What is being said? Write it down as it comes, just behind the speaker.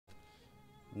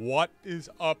What is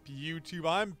up, YouTube?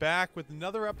 I'm back with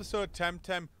another episode of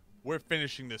Temtem. We're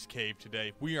finishing this cave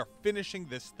today. We are finishing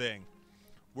this thing.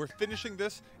 We're finishing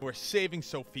this, and we're saving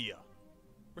Sophia.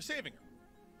 We're saving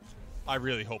her. I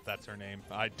really hope that's her name.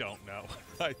 I don't know.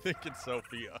 I think it's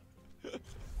Sophia.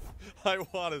 I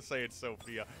want to say it's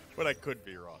Sophia, but I could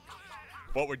be wrong.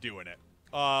 But we're doing it.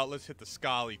 Let's hit the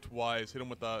Scully twice. Hit him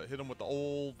with the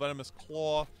old venomous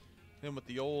claw. Hit him with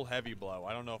the old heavy blow.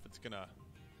 I don't know if it's gonna,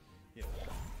 you know.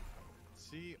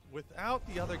 See, without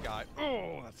the other guy.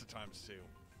 Oh, that's a times two.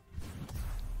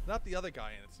 Not the other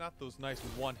guy, and it's not those nice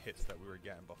one hits that we were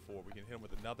getting before. We can hit him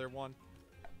with another one.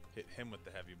 Hit him with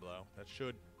the heavy blow. That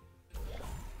should.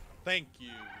 Thank you.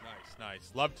 Nice,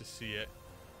 nice. Love to see it.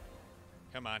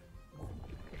 Come on.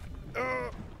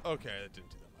 Okay, that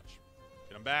didn't do that much.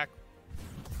 Hit him back.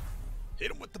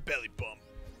 Hit him with the belly bump.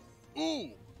 Ooh.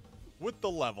 With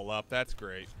the level up. That's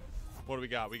great. What do we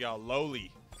got? We got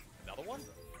Lowly. Another one?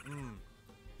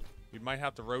 We might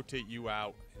have to rotate you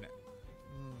out.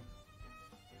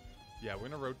 Yeah, we're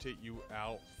going to rotate you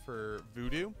out for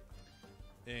Voodoo.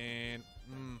 And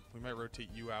we might rotate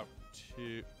you out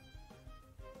to...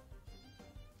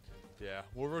 Yeah,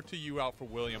 we'll rotate you out for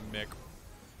William Mick.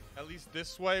 At least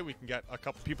this way, we can get a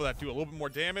couple people that do a little bit more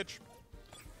damage.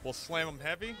 We'll slam them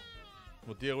heavy.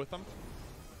 We'll deal with them.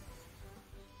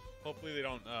 Hopefully they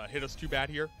don't hit us too bad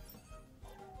here.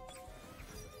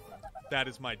 That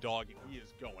is my dog, and he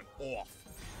is going off.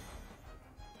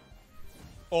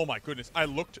 Oh my goodness. I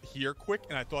looked here quick,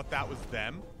 and I thought that was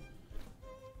them.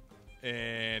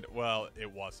 And, well, it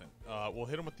wasn't. We'll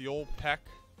hit him with the old peck.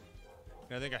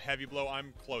 And I think a heavy blow.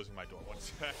 I'm closing my door. One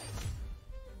sec.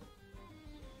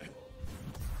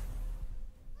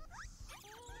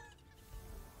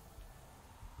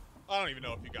 I don't even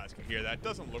know if you guys can hear that. It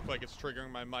doesn't look like it's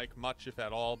triggering my mic much, if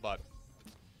at all, but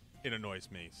it annoys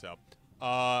me, so.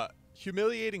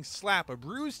 Humiliating slap. A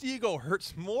bruised ego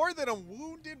hurts more than a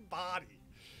wounded body.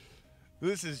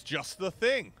 This is just the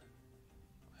thing.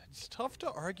 It's tough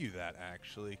to argue that,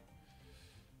 actually.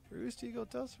 Bruised ego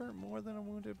does hurt more than a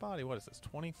wounded body. What is this,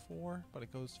 24? But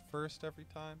it goes first every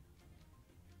time?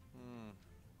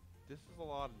 This is a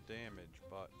lot of damage,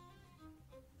 but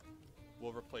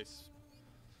we'll replace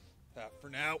that for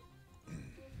now.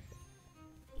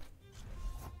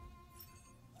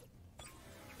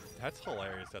 That's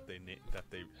hilarious that they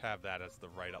have that as the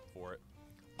write-up for it.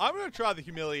 I'm going to try the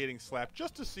humiliating slap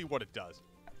just to see what it does.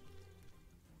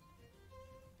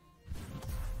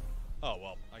 Oh,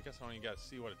 well, I guess I don't even got to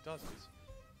see what it does.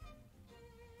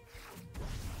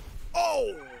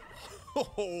 Oh!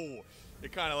 Oh!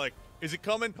 It kind of like, is it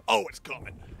coming? Oh, it's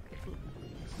coming.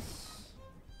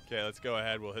 Okay, let's go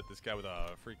ahead. We'll hit this guy with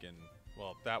a freaking...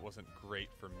 Well, that wasn't great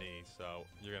for me, so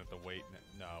you're going to have to wait.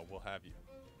 No, we'll have you...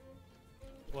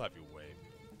 We'll have you wait.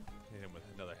 Hit him with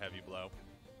another heavy blow.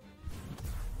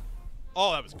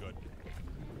 Oh, that was good.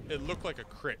 It looked like a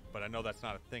crit, but I know that's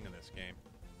not a thing in this game.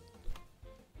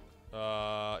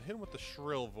 Hit him with the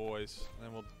shrill voice, and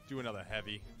then we'll do another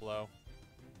heavy blow.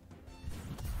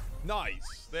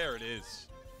 Nice! There it is.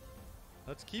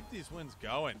 Let's keep these wins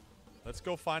going. Let's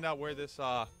go find out where this,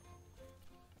 I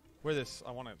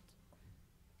want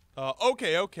to...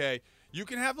 Okay. You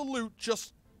can have the loot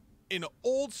just in an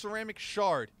old ceramic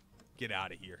shard. Get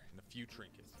out of here. And a few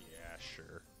trinkets. Yeah,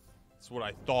 sure. That's what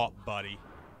I thought, buddy.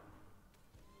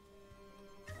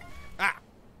 Ah!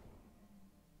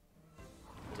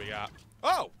 What we got?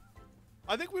 Oh!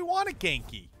 I think we want a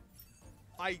Genki.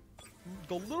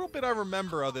 The little bit I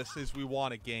remember of this is we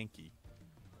want a Genki.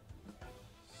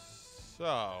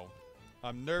 So,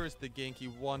 I'm nervous the Genki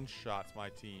one-shots my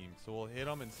team. So we'll hit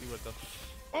him and see what the...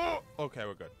 Oh! Okay,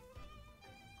 we're good.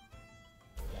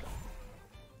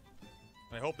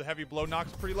 I hope the heavy blow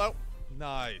knocks pretty low.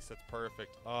 Nice, that's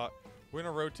perfect. We're going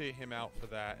to rotate him out for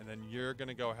that, and then you're going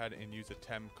to go ahead and use a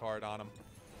Tem card on him.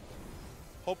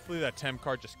 Hopefully that Tem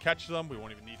card just catches them. We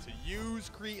won't even need to use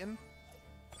Cretan.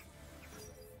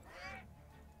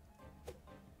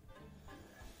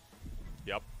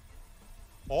 Yep.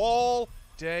 All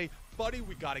day. Buddy,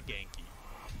 we got a Genki.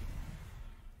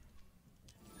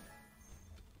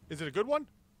 Is it a good one?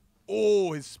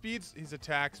 Oh, his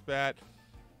attack's bad.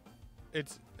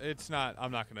 It's not,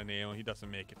 I'm not going to nail him. He doesn't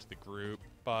make it to the group.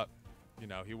 But, you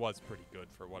know, he was pretty good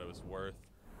for what it was worth.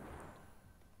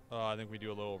 I think we do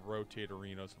a little rotate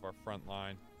arenas of our front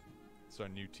line. It's our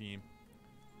new team.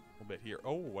 A little bit here.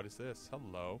 Oh, what is this?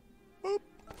 Hello. Boop.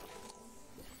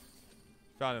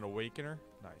 Found an Awakener.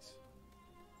 Nice.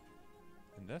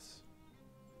 And this?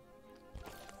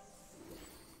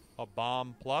 A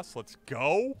bomb plus. Let's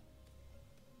go.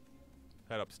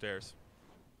 Head upstairs.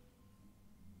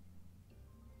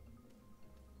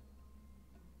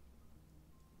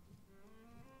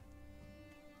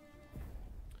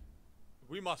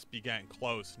 We must be getting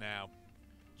close now.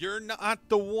 You're not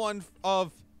the one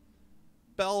of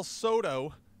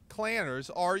Belsoto clanners,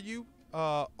 are you?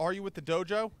 Are you with the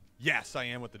dojo? Yes, I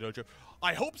am with the dojo.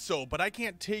 I hope so, but I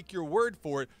can't take your word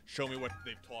for it. Show me what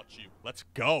they've taught you. Let's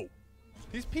go.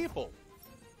 These people,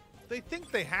 they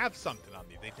think they have something on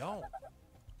me. They don't.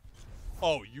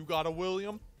 Oh, you got a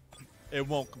William? It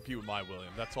won't compete with my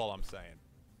William. That's all I'm saying.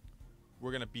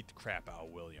 We're going to beat the crap out of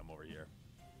William over here.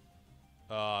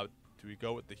 Do we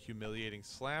go with the humiliating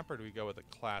slap or do we go with the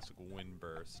classic wind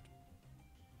burst?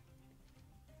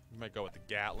 We might go with the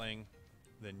Gatling.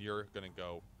 Then you're going to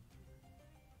go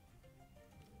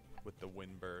with the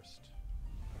wind burst.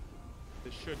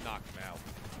 This should knock him out.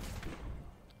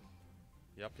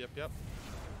 Yep.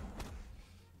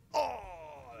 Oh,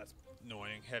 that's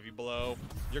annoying. Heavy blow.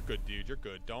 You're good, dude. You're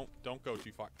good. Don't go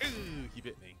too far. Ooh, he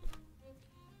bit me.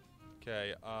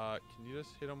 Okay, can you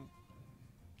just hit him?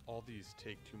 All these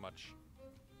take too much.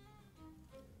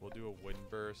 We'll do a wind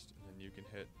burst, and then you can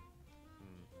hit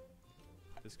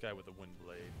this guy with a wind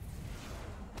blade.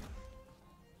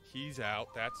 He's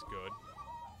out. That's good.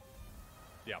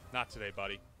 Yeah, not today,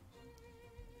 buddy.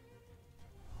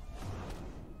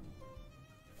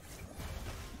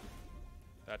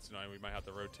 That's annoying. We might have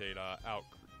to rotate out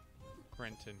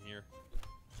Crenton here.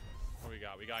 What do we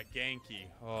got? We got Genki.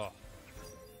 Oh,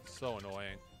 so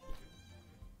annoying.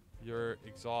 You're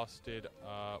exhausted.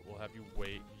 We'll have you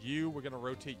wait. We're going to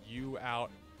rotate you out.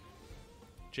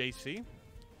 JC?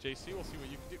 JC, we'll see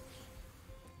what you can do.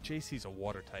 JC's a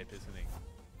water type, isn't he?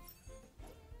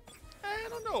 I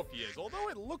don't know if he is, although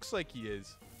it looks like he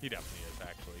is. He definitely is,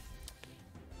 actually.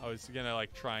 I was going to,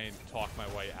 like, try and talk my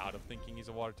way out of thinking he's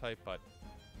a water type, but...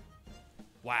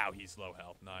 Wow, he's low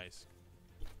health. Nice.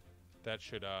 That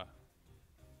should,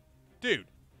 Dude,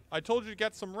 I told you to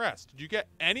get some rest. Did you get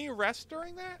any rest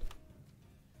during that?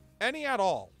 Any at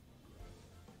all?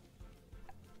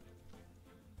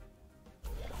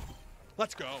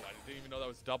 Let's go. I didn't even know that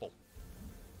was double.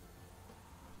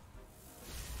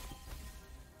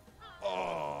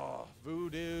 Oh,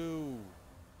 Voodoo.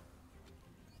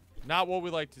 Not what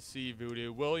we like to see,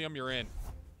 Voodoo. William, you're in.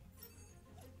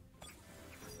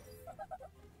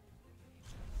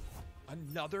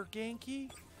 Another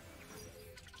Genki?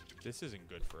 This isn't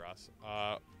good for us.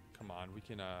 Come on. We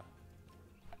can, knock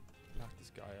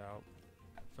this guy out.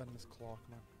 Venomous Claw,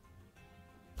 come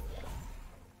on.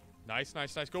 Nice.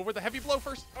 Go over the heavy blow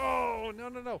first. Oh,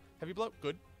 no. Heavy blow.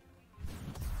 Good.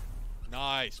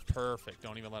 Nice. Perfect.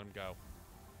 Don't even let him go.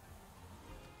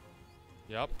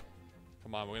 Yep.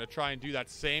 Come on. We're going to try and do that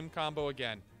same combo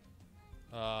again.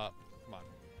 Come on.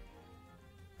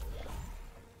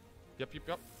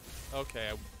 Yep. Okay.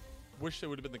 I wish it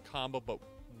would have been the combo, but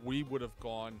we would have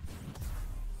gone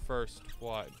first.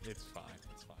 What? It's fine.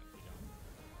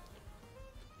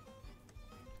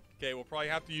 Okay, we'll probably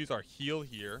have to use our heal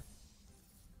here.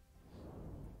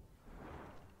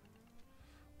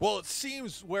 Well, it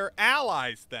seems we're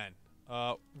allies then.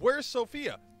 Where's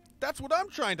Sophia? That's what I'm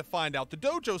trying to find out. The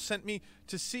dojo sent me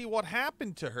to see what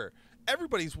happened to her.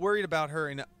 Everybody's worried about her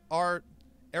in our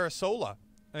Arisola.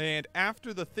 And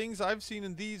after the things I've seen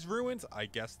in these ruins, I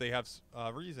guess they have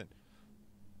reason.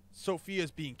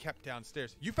 Sophia's being kept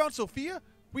downstairs. You found Sophia?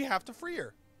 We have to free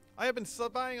her. I have been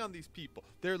spying on these people.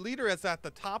 Their leader is at the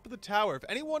top of the tower. If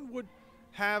anyone would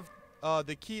have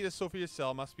the key to Sophia's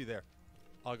cell, must be there.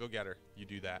 I'll go get her. You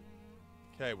do that.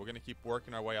 Okay, we're going to keep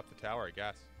working our way up the tower, I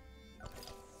guess.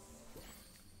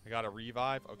 I got a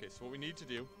revive. Okay, so what we need to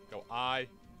do, go I.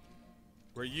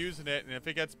 We're using it, and if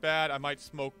it gets bad, I might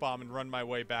smoke bomb and run my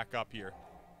way back up here.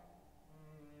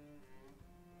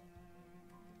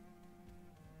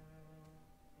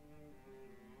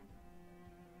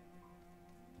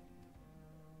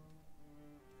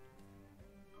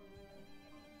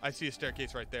 I see a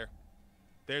staircase right there.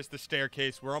 There's the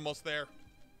staircase. We're almost there.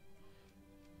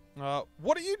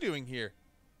 What are you doing here?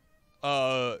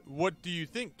 What do you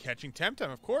think? Catching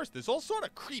Temtem, of course. There's all sort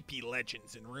of creepy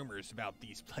legends and rumors about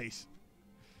these places.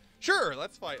 Sure,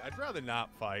 let's fight. I'd rather not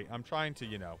fight. I'm trying to,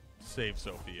 you know, save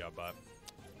Sophia, but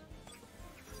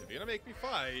if you're gonna make me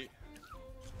fight,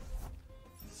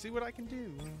 see what I can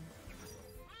do.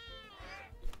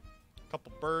 A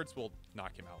couple birds. We'll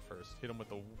knock him out first. Hit him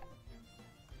with a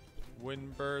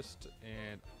wind burst,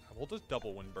 and we'll just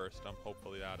double wind burst.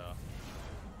 Hopefully that,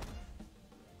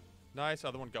 nice.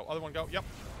 Other one go. Other one go. Yep.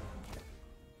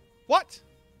 What?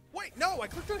 Wait, no, I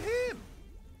clicked on him.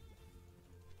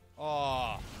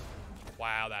 Oh.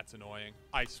 Wow, that's annoying.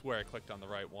 I swear I clicked on the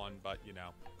right one, but, you know,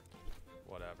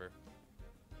 whatever.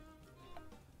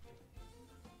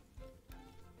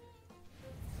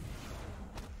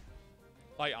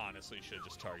 I honestly should have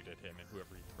just targeted him, and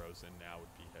whoever he throws in now would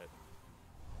be hit.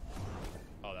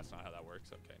 Oh, that's not how that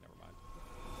works. Okay, never mind.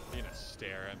 You're gonna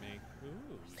stare at me.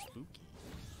 Ooh, spooky.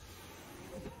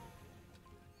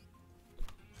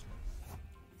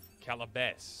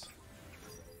 Calabas.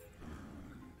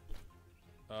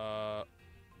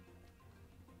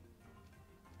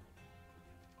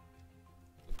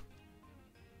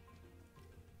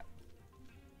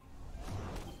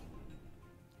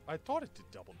 I thought it did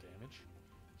double damage.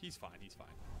 He's fine, he's fine.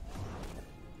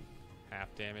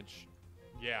 Half damage.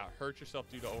 Yeah, hurt yourself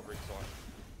due to overexhaustion.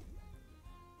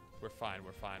 We're fine,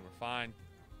 we're fine, we're fine.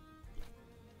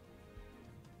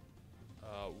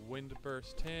 Wind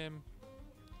burst him.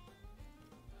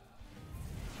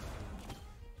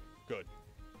 Good.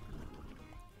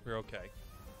 We're okay.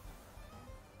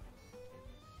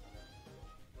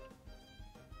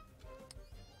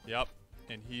 Yep.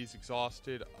 And he's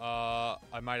exhausted. I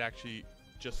might actually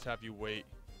just have you wait.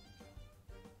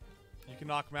 You can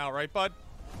knock him out, right, bud?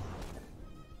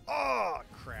 Oh,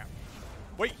 crap.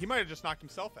 Wait, he might have just knocked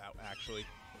himself out, actually.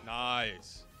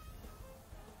 Nice.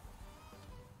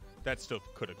 That still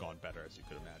could have gone better, as you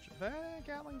could imagine.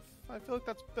 Gatling, I feel like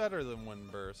that's better than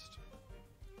Wind Burst.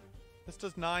 This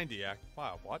does 90.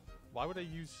 Wow, what? Why would I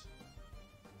use...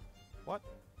 What?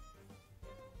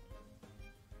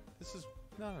 This is...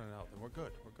 No. Then we're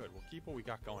good. We're good. We'll keep what we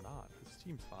got going on. This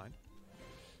team's fine.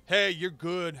 Hey, you're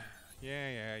good.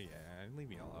 Yeah. Leave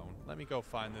me alone. Let me go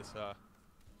find this,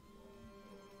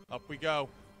 Up we go.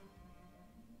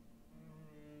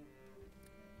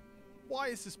 Why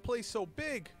is this place so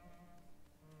big?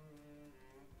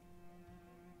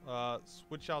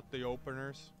 Switch out the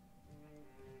openers.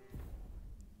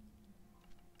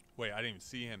 Wait, I didn't even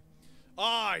see him.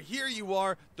 Ah, here you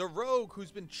are, the rogue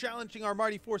who's been challenging our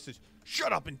mighty forces.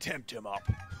 Shut up and tempt him up.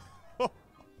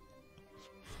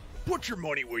 Put your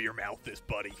money where your mouth is,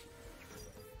 buddy.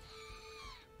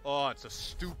 Oh, it's a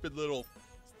stupid little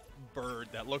bird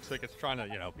that looks like it's trying to,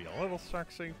 you know, be a little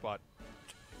sexy, but...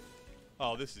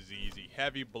 Oh, this is easy.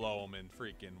 Heavy blow him and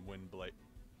freaking wind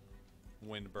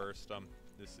burst him.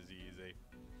 This is easy.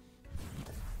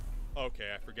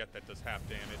 Okay, I forget that does half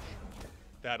damage.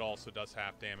 That also does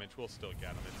half damage. We'll still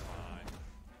get him. It's fine.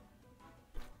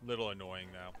 Little annoying,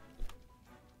 though.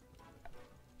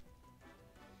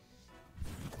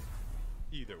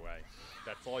 Either way.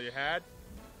 That's all you had?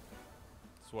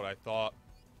 That's what I thought.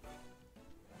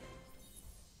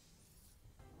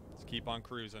 Let's keep on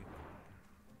cruising.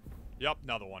 Yep,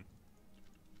 another one.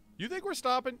 You think we're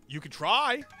stopping? You could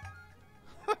try.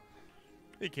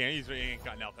 He can't. He ain't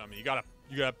got nothing on me. You got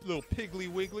a little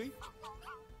piggly wiggly.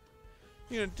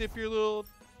 You gonna dip your little...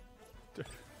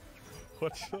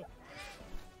 What's the...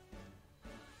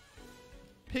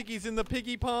 Piggies in the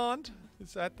piggy pond?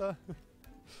 Is that the...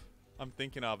 I'm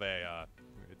thinking of a,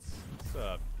 it's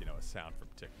you know, a sound from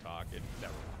TikTok.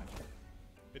 Never mind.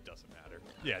 It doesn't matter.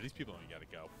 Yeah, these people don't gotta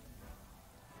go.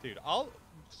 Dude, I'll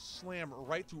slam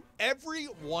right through every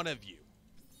one of you.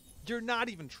 You're not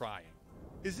even trying.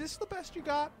 Is this the best you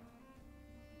got?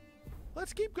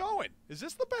 Let's keep going. Is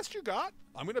this the best you got?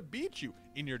 I'm going to beat you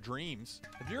in your dreams.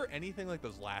 If you're anything like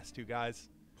those last two guys.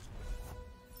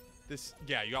 This,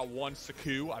 yeah, you got one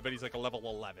Saku. I bet he's like a level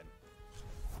 11.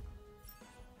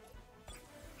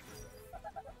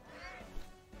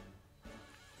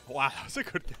 Wow, that was a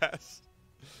good guess.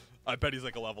 I bet he's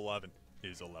like a level 11.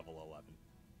 He's a level 11.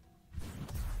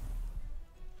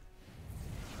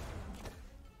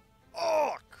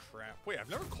 Oh, crap. Wait, I've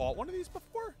never caught one of these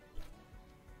before?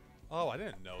 Oh, I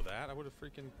didn't know that. I would have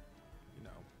freaking, you know,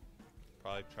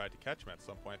 probably tried to catch him at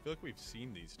some point. I feel like we've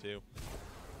seen these too.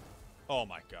 Oh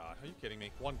my god. Are you kidding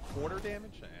me? 1/4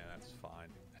 damage? Eh, that's fine.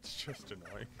 That's just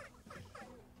annoying.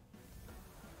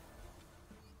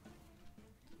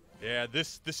 Yeah,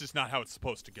 this is not how it's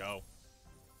supposed to go.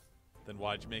 Then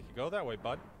why'd you make it go that way,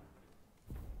 bud?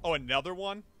 Oh, another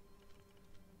one?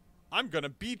 I'm gonna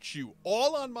beat you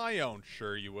all on my own.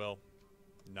 Sure you will.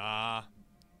 Nah.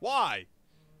 Why?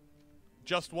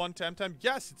 Just one Temtem?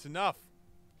 Yes, it's enough.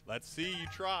 Let's see you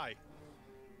try.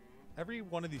 Every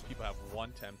one of these people have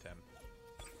one Temtem.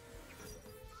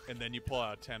 And then you pull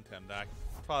out a Temtem that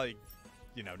probably,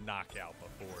 you know, knock out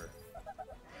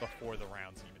before the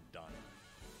round's even done.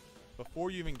 Before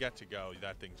you even get to go,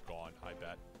 that thing's gone, I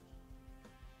bet.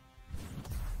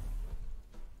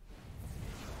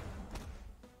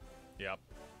 Yep.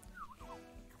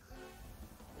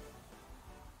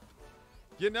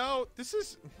 You know, this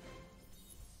is...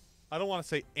 I don't want to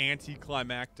say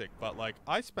anticlimactic, but, like,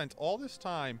 I spent all this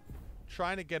time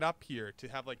trying to get up here to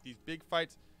have, like, these big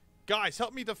fights. Guys,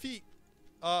 help me defeat...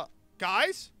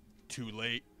 Guys? Too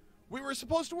late. We were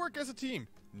supposed to work as a team.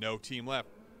 No team left.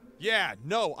 Yeah,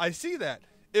 no, I see that.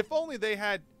 If only they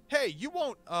had... Hey, you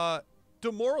won't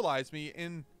demoralize me,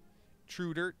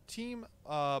 intruder. Team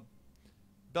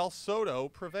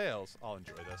Belsoto prevails. I'll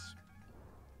enjoy this.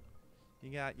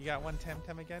 You got one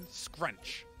Temtem again?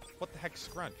 Scrunch. What the heck's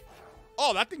Scrunch?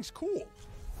 Oh, that thing's cool.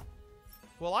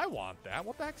 Well, I want that.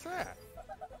 What the heck's that?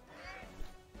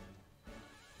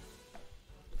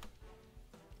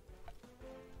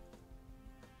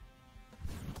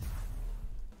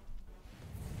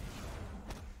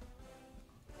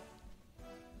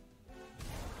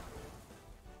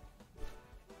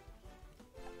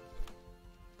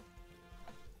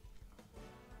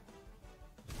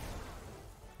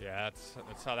 Yeah,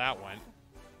 that's how that went.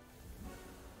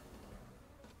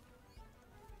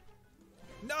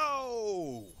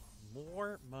 No!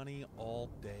 More money all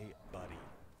day, buddy.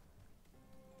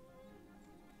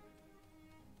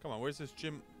 Come on, where's this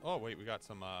gym? Oh, wait, we got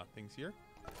some things here.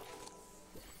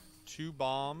 2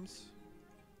 bombs.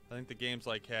 I think the game's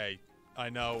like, hey, I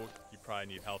know you probably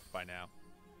need health by now.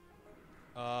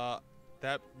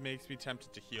 That makes me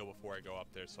tempted to heal before I go up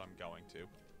there, so I'm going to.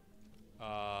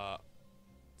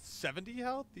 70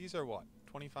 health? These are what?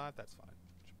 25? That's fine.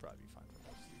 Should probably be fine for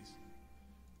most of these.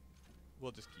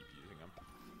 We'll just keep using them.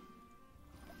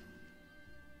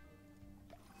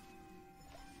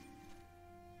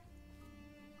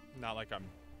 Not like I'm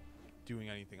doing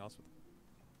anything else with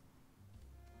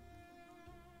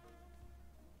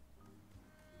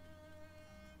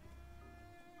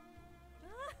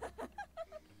them.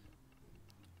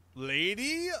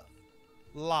 Lady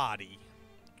Lottie.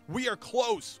 We are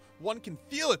close. One can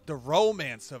feel it. The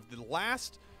romance of the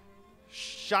last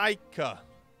Shaika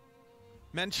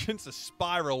mentions a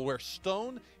spiral where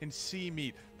stone and sea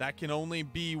meet. That can only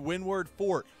be Windward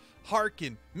Fort.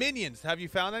 Hearken. Minions, have you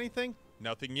found anything?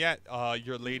 Nothing yet,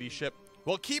 your ladyship.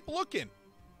 Well, keep looking.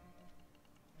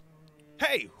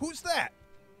 Hey, who's that?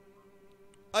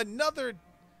 Another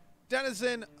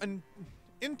denizen, an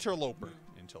interloper.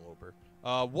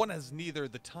 One has neither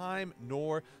the time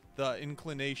nor the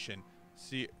inclination.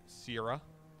 Sierra,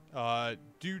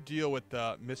 do deal with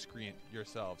the miscreant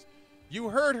yourselves. You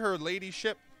heard her,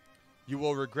 ladyship. You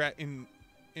will regret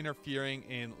interfering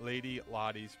in Lady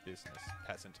Lottie's business,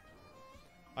 peasant.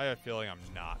 I have a feeling I'm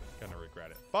not going to regret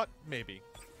it, but maybe.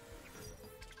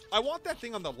 I want that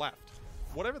thing on the left.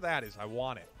 Whatever that is, I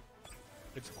want it.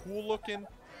 It's cool looking.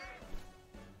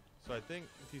 So I think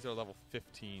these are level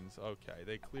 15s. Okay,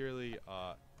 they clearly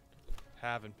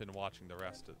haven't been watching the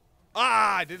rest of...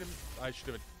 Ah, I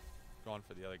should have gone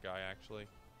for the other guy, actually.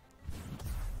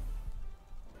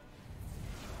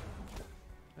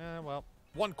 Well,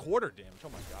 1/4 damage. Oh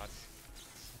my god.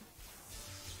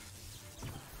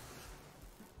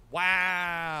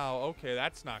 Wow. Okay,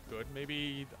 that's not good.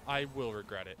 Maybe I will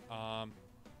regret it.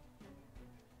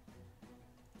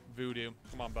 Voodoo.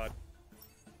 Come on, bud.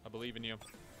 I believe in you.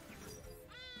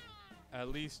 At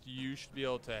least you should be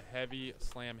able to heavy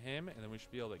slam him, and then we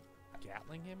should be able to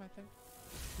Gatling him, I think.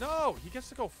 No, he gets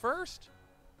to go first.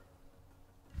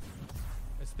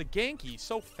 It's the Genki. He's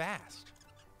so fast.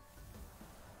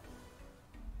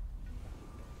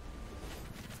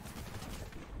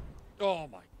 Oh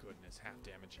my goodness, half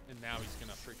damage. And now he's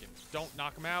gonna freaking... Don't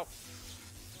knock him out.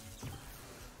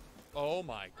 Oh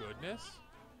my goodness.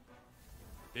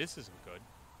 This isn't good.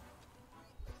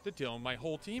 They're dealing with my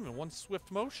whole team in one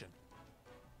swift motion.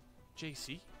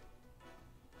 JC?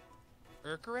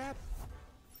 Aristocrat?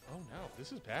 Oh no,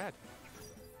 this is bad.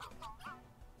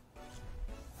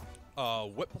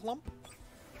 Whip lump?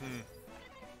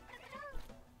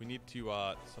 We need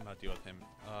to somehow deal with him.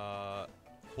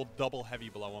 We'll double heavy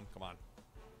blow him. Come on.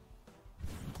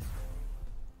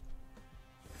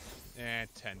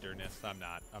 Tenderness. I'm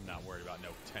not worried about no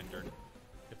tender.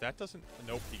 If that doesn't...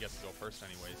 Nope, he gets to go first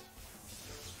anyways.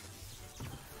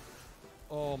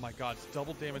 Oh my god, it's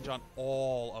double damage on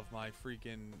all of my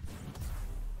freaking...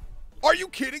 Are you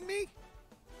kidding me?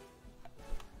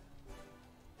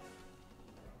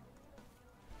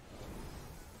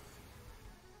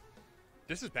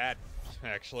 This is bad,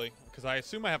 actually, because I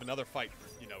assume I have another fight,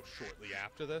 you know, shortly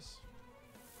after this.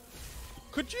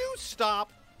 Could you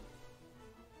stop?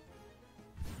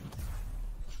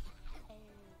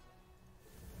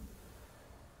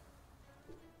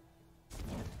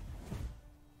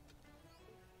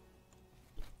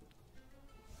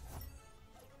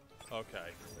 Okay,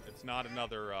 it's not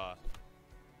another,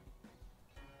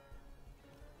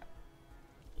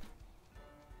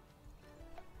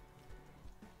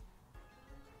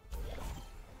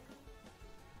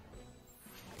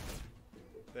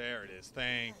 There it is.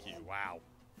 Thank you. Wow.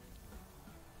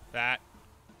 That,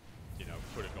 you know,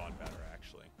 could have gone better,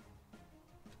 actually.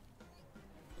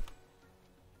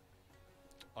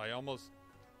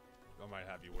 I might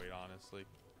have you wait, honestly.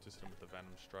 Just hit him with the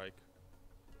Venom Strike.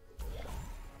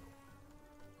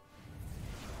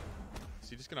 Is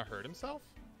he just gonna hurt himself?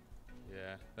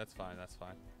 Yeah, that's fine, that's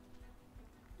fine.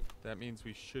 That means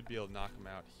we should be able to knock him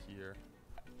out here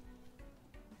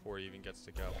before he even gets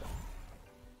to go.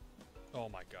 Oh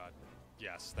my god.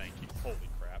 Yes, thank you. Holy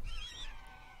crap.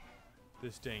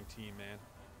 This dang team, man.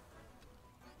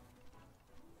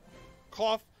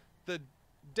 Cough the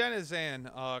denizen,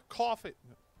 cough it.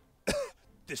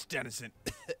 This denizen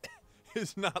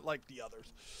is not like the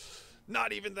others.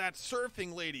 Not even that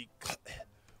surfing lady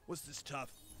was this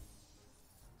tough.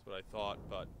 That's what I thought,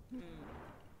 but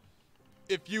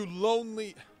if you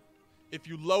lowly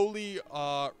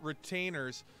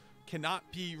retainers cannot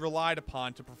be relied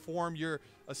upon to perform your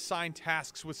assigned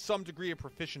tasks with some degree of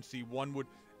proficiency, one would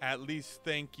at least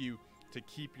thank you to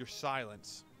keep your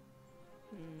silence.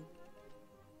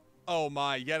 Oh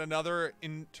my, yet another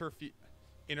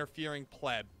interfering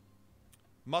pleb.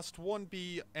 Must one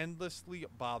be endlessly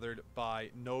bothered by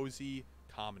nosy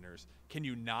commoners? Can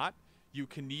you not, you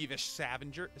Knievish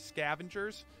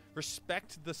scavengers,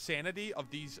 respect the sanity of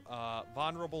these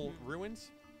vulnerable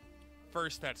ruins?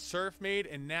 First that serf maid,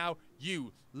 and now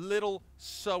you, little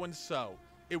so-and-so.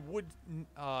 It would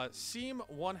seem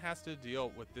one has to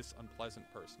deal with this unpleasant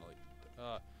personally.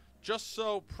 Just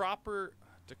so proper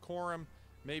decorum,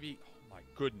 maybe... Oh my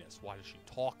goodness, why does she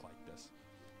talk like this?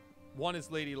 One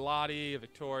is Lady Lottie,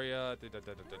 Victoria,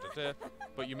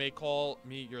 but you may call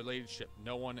me your ladyship.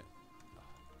 No one...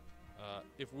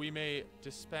 if we may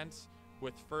dispense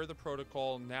with further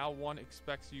protocol, now one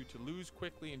expects you to lose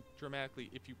quickly and dramatically,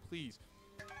 if you please.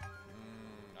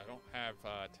 I don't have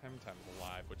Temtem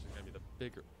alive, which is going to be the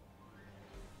bigger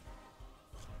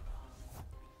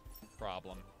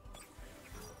problem.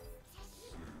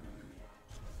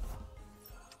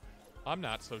 I'm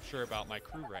not so sure about my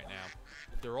crew right now.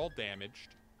 They're all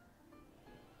damaged.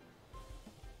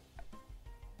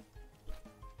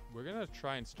 We're going to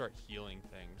try and start healing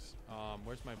things.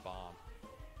 Where's my bomb?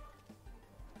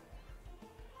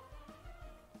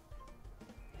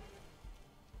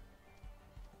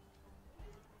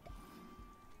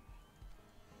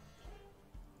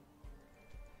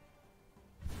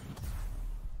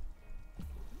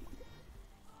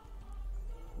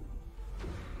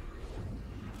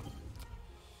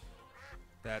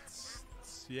 That's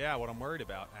yeah, what I'm worried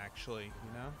about, actually,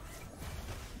 you know?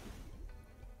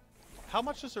 How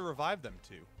much does it revive them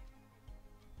to?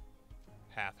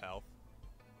 Half health.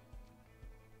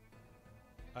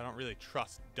 I don't really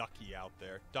trust Ducky out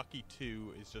there. Ducky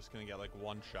 2 is just going to get, like,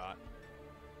 one shot.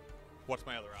 What's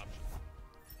my other option?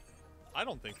 I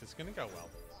don't think this is going to go well,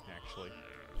 actually.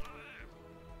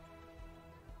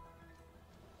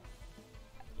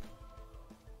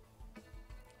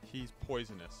 He's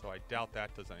poisonous, so I doubt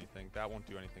that does anything. That won't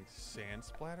do anything. Sand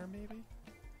splatter, maybe?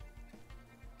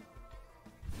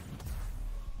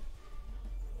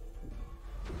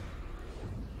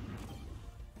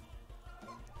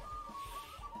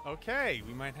 Okay,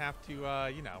 we might have to,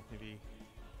 you know, maybe...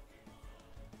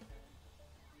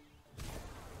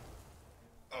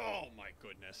 Oh my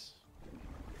goodness.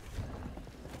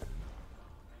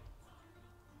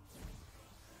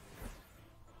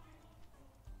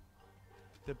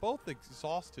 They're both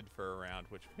exhausted for a round,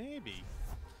 which maybe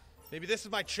this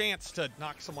is my chance to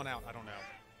knock someone out. I don't know.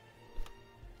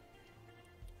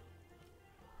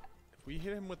 If we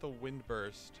hit him with a wind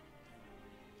burst,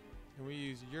 and we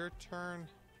use your turn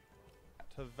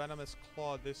to venomous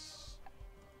claw this,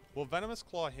 we'll venomous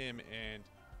claw him, and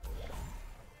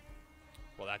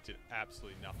well, that did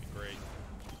absolutely nothing great.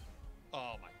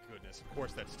 Oh my goodness! Of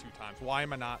course, that's 2 times. Why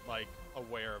am I not like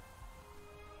aware of?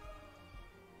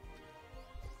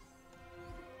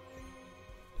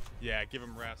 Yeah, give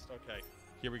him rest. Okay.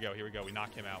 Here we go. Here we go. We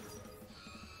knock him out.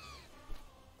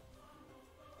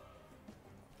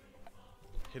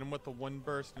 Hit him with the wind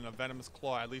burst and a venomous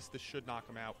claw. At least this should knock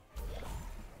him out.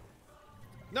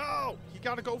 No! He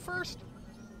got to go first.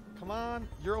 Come on.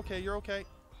 You're okay. You're okay.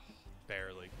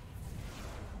 Barely.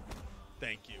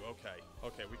 Thank you. Okay.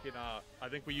 Okay, we can, I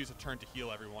think we use a turn to heal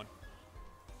everyone.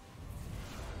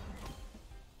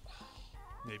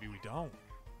 Maybe we don't.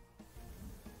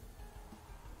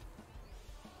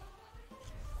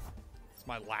 It's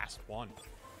my last one.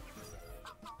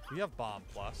 We have bomb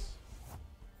plus.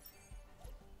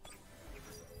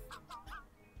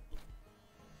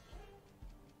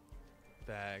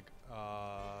 Bag.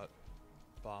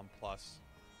 Bomb plus.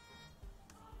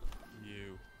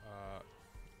 You.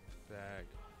 Bag.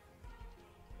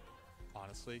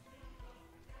 Honestly.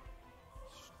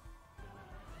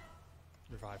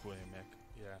 Revive William Mick.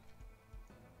 Yeah.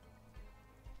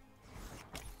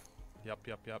 Yep.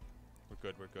 We're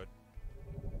good.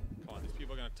 Come on, these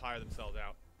people are gonna tire themselves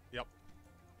out. Yep.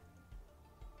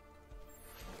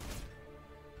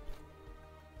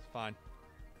 It's fine.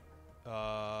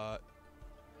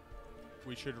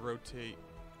 We should rotate.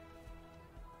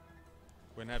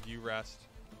 We're gonna have you rest.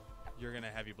 You're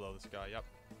gonna heavy blow this guy. Yep.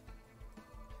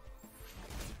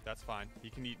 That's fine. He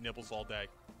can eat nibbles all day.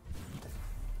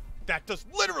 That does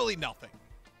literally nothing.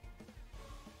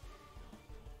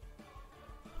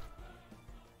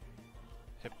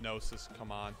 Hypnosis,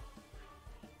 come on.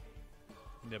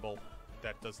 Nibble.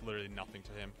 That does literally nothing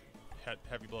to him.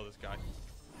 Heavy blow this guy.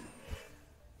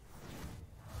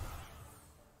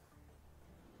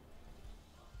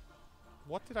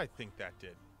 What did I think that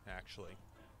did, actually?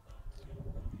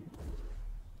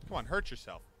 Come on, hurt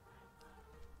yourself.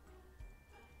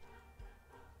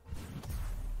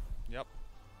 Yep.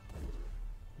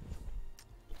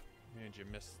 And you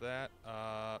missed that.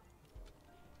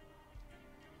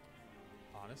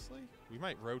 Honestly, we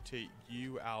might rotate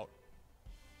you out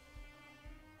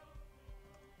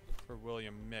for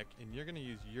William Mick, and you're going to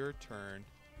use your turn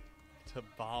to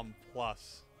bomb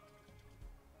plus.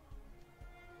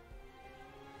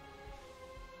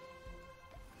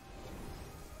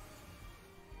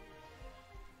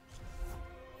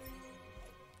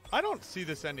 I don't see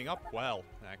this ending up well,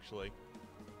 actually.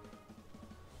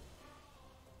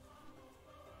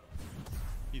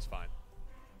 He's fine.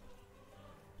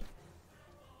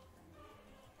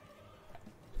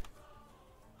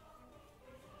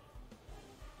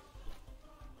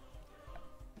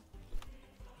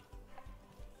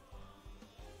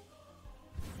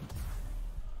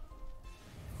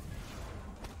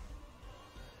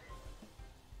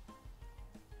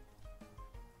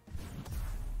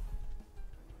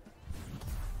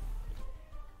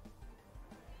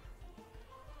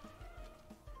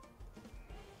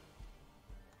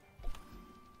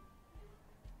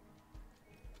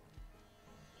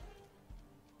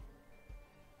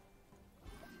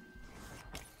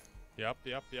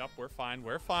 Yep.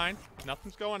 We're fine.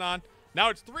 Nothing's going on. Now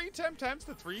it's 3 Temtems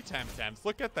to 3 Temtems.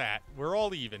 Look at that. We're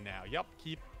all even now. Yep.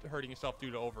 Keep hurting yourself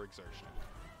due to overexertion.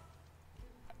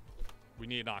 We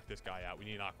need to knock this guy out. We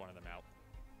need to knock one of them out.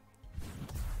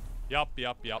 Yep.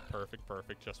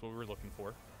 Perfect. Just what we were looking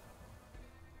for.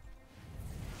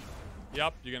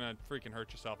 Yep. You're going to freaking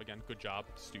hurt yourself again. Good job.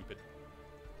 Stupid.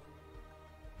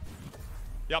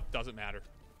 Yep. Doesn't matter.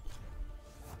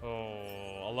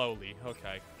 Oh, a lowly.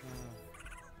 Okay.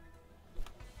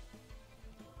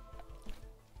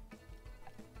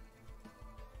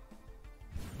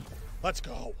 Let's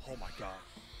go. Oh my god.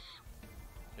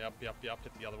 Yep.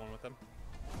 Hit the other one with him.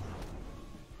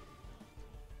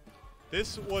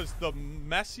 This was the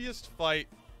messiest fight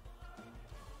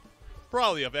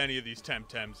probably of any of these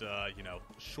Temtem's, you know,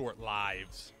 short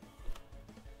lives.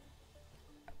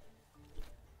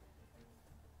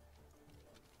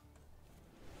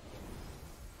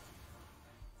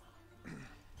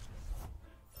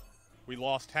 We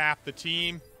lost half the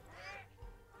team.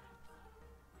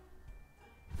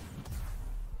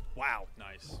 Wow,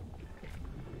 nice.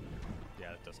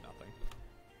 Yeah, that does nothing.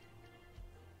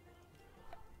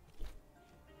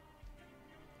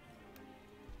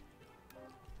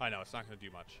 I know, it's not going to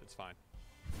do much. It's fine.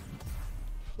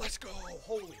 Let's go!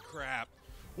 Holy crap.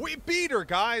 We beat her,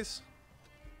 guys!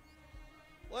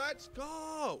 Let's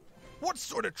go! What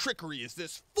sort of trickery is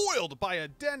this? Foiled by a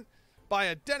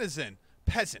denizen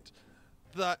peasant.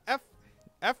 The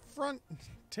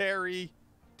effrontary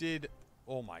did...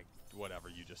 Oh my... Whatever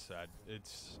you just said.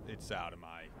 It's out of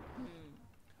my...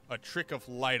 A trick of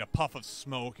light, a puff of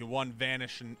smoke, and one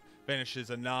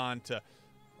vanishes anon to...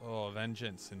 Oh,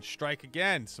 vengeance. And strike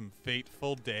again. Some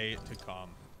fateful day to come.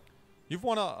 You've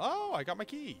won a... Oh, I got my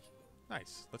key.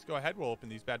 Nice. Let's go ahead. We'll open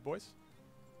these bad boys.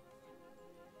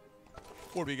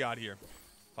 What do we got here?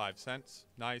 5 cents.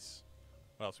 Nice.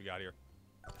 What else we got here?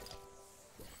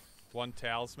 1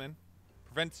 talisman.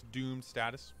 Prevents doom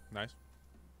status. Nice.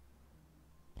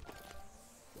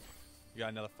 We got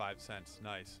another 5 cents.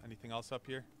 Nice. Anything else up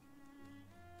here?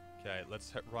 Okay,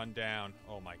 let's run down.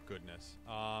 Oh my goodness.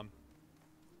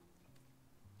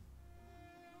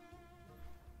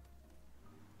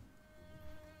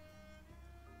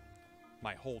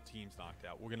 My whole team's knocked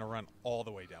out. We're gonna run all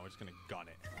the way down. We're just gonna gun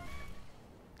it.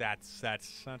 That's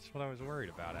what I was worried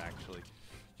about, actually.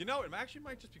 You know, it actually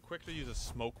might just be quicker to use a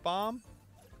smoke bomb.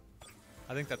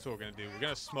 I think that's what we're gonna do. We're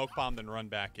gonna smoke bomb, then run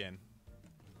back in.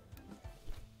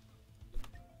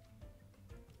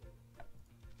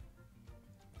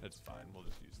 It's fine. We'll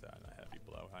just use that in a heavy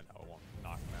blow. I know it won't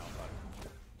knock him out, but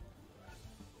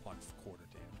 1/4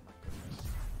 damage. My goodness.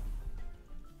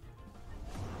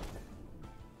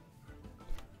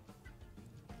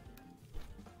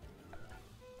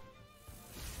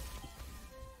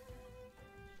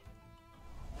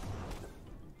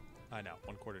 I know.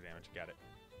 1/4 damage. Get it.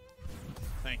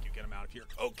 Thank you. Get him out of here.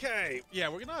 Okay. Yeah,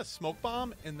 we're going to smoke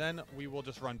bomb, and then we will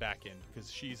just run back in,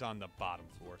 because she's on the bottom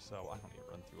floor, so I don't need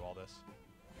to run through all this.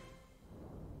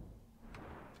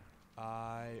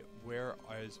 Where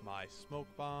is my smoke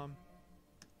bomb?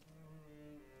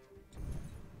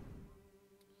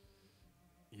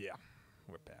 Yeah,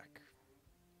 we're back.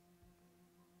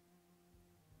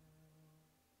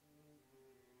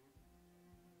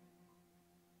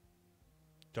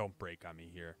 Don't break on me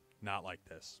here. Not like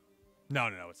this. No,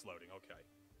 it's loading. Okay.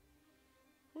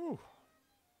 Whew.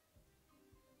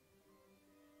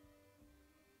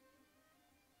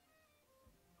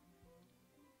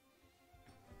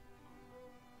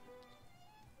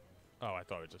 Oh, I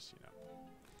thought it was just,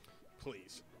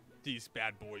 please. These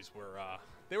bad boys were,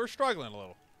 they were struggling a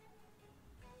little.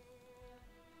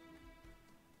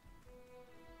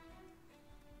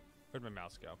 Where'd my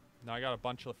mouse go? Now I got a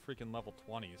bunch of freaking level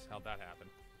 20s. How'd that happen?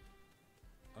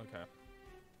 Okay.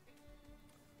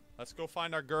 Let's go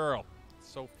find our girl,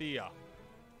 Sophia.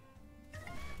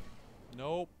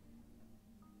 Nope.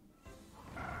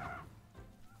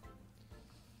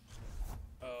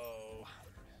 Oh.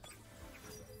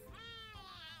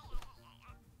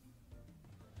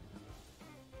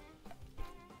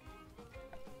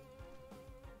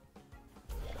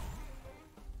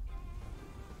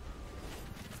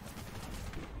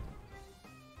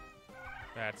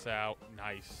 That's out.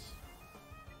 Nice.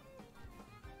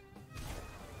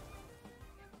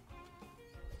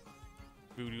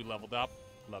 Voodoo leveled up.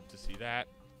 Love to see that.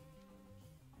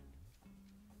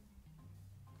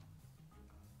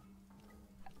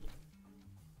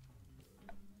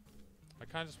 I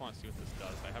kind of just want to see what this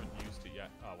does. I haven't used it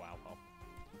yet. Oh, wow. Well,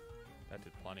 that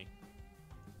did plenty.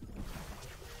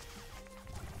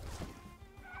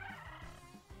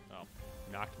 Oh,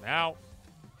 knocked him out.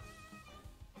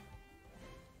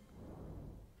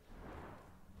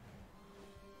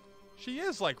 She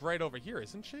is, like, right over here,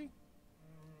 isn't she?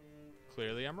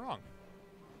 Clearly, I'm wrong.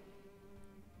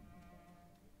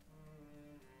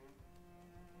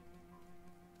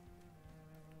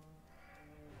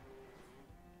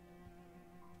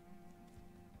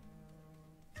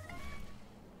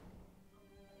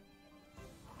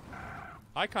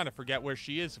 I kind of forget where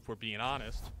she is, if we're being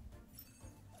honest.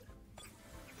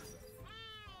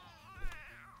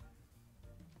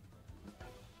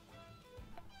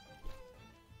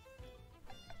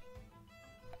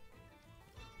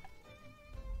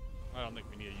 I don't think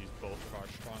we need to use both of our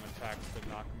strong attacks to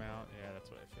knock him out. Yeah, that's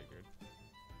what I figured.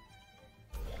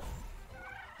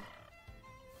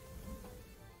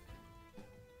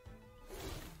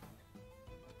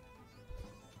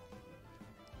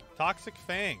 Toxic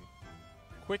Fang.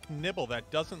 Quick nibble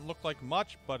that doesn't look like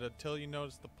much, but until you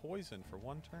notice the poison for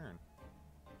one turn.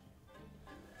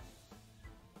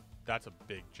 That's a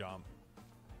big jump.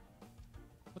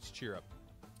 Let's cheer up.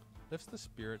 Lifts the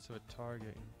spirits of a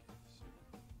target.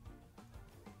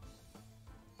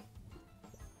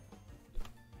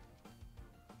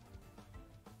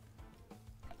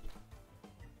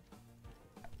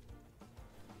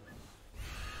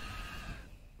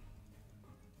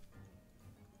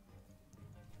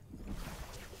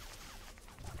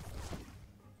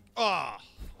 Ah,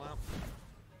 well,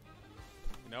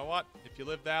 you know what? If you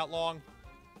live that long,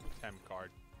 Tem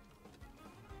card.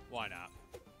 Why not?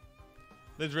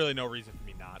 There's really no reason for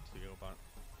me not to, but...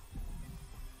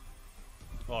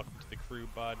 Welcome to the crew,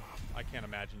 bud. I can't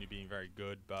imagine you being very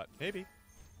good, but maybe.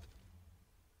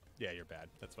 Yeah, you're bad.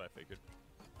 That's what I figured.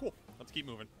 Cool. Let's keep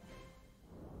moving.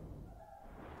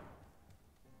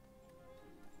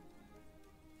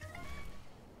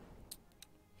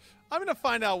 I'm going to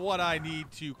find out what I need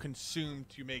to consume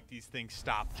to make these things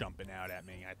stop jumping out at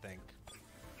me, I think.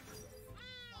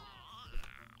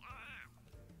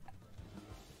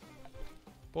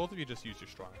 Both of you just use your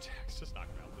strong attacks. Just knock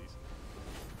them out, please.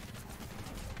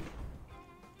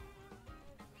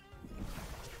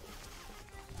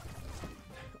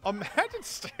 Imagine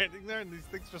standing there and these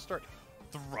things just start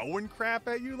throwing crap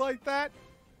at you like that.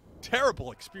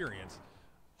 Terrible experience.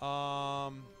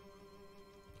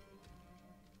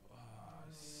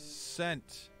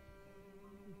 Scent.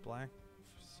 Black.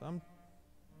 Some.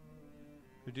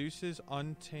 Reduces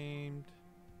untamed.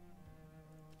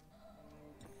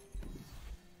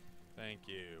 Thank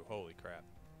you. Holy crap.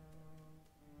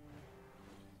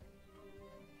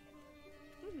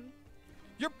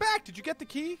 You're back! Did you get the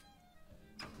key?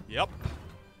 Yep.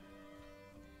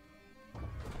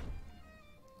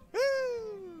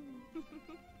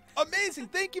 Amazing!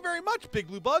 Thank you very much, Big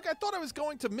Blue Bug. I thought I was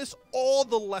going to miss all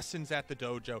the lessons at the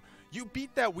dojo. You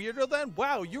beat that weirdo then?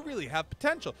 Wow, you really have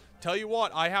potential. Tell you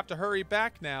what, I have to hurry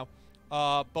back now.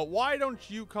 But why don't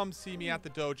you come see me at the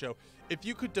dojo? If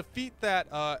you could defeat that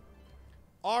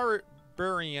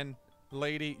Arburian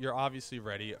lady, you're obviously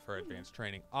ready for advanced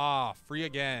training. Ah, free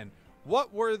again.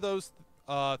 What were those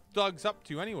thugs up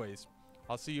to anyways?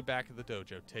 I'll see you back at the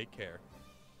dojo. Take care.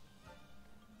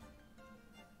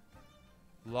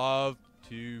 Love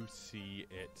to see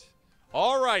it.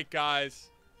 All right,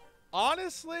 guys.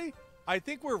 Honestly, I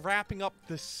think we're wrapping up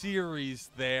the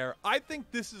series there. I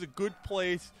think this is a good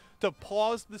place to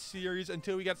pause the series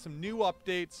until we get some new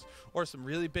updates or some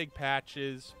really big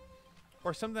patches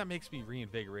or something that makes me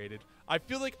reinvigorated. I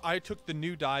feel like I took the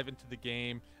new dive into the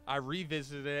game. I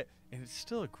revisited it, and it's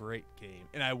still a great game,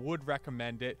 and I would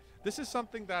recommend it. This is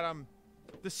something that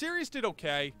the series did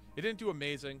okay. It didn't do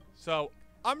amazing, so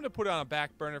I'm going to put it on a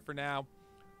back burner for now.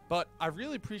 But I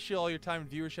really appreciate all your time and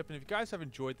viewership, and if you guys have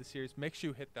enjoyed the series, make sure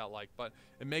you hit that like button,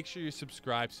 and make sure you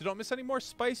subscribe so you don't miss any more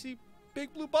spicy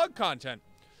Big Blue Bug content.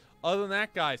 Other than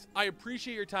that, guys, I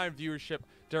appreciate your time and viewership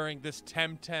during this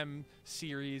Temtem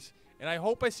series, and I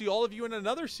hope I see all of you in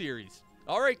another series.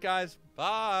 All right, guys.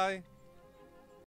 Bye.